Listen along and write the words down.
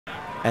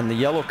And the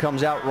yellow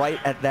comes out right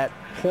at that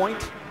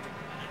point,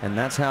 and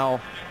that's how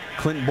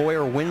Clint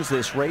Boyer wins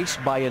this race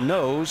by a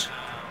nose.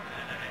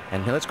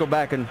 And let's go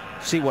back and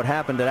see what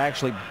happened that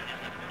actually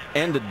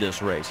ended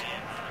this race.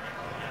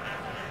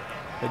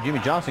 Jimmy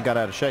Johnson got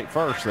out of shape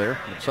first there.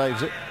 It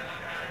saves it.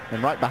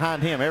 And right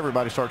behind him,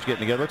 everybody starts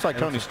getting together. Looks like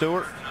Tony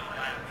Stewart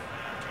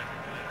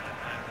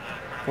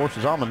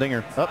forces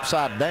Allmendinger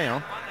upside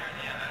down.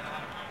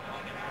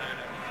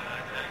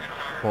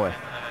 Boy,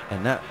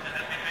 and that,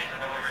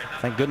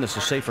 thank goodness,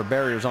 the safer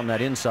barriers on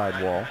that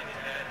inside wall.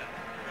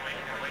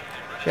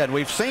 Yeah, and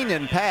we've seen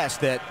in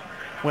past that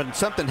when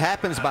something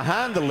happens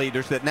behind the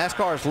leaders that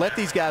NASCAR's let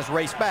these guys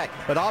race back,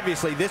 but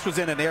obviously this was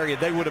in an area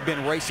they would have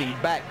been racing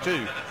back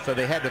to, so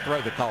they had to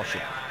throw the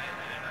caution.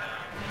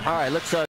 All right, let's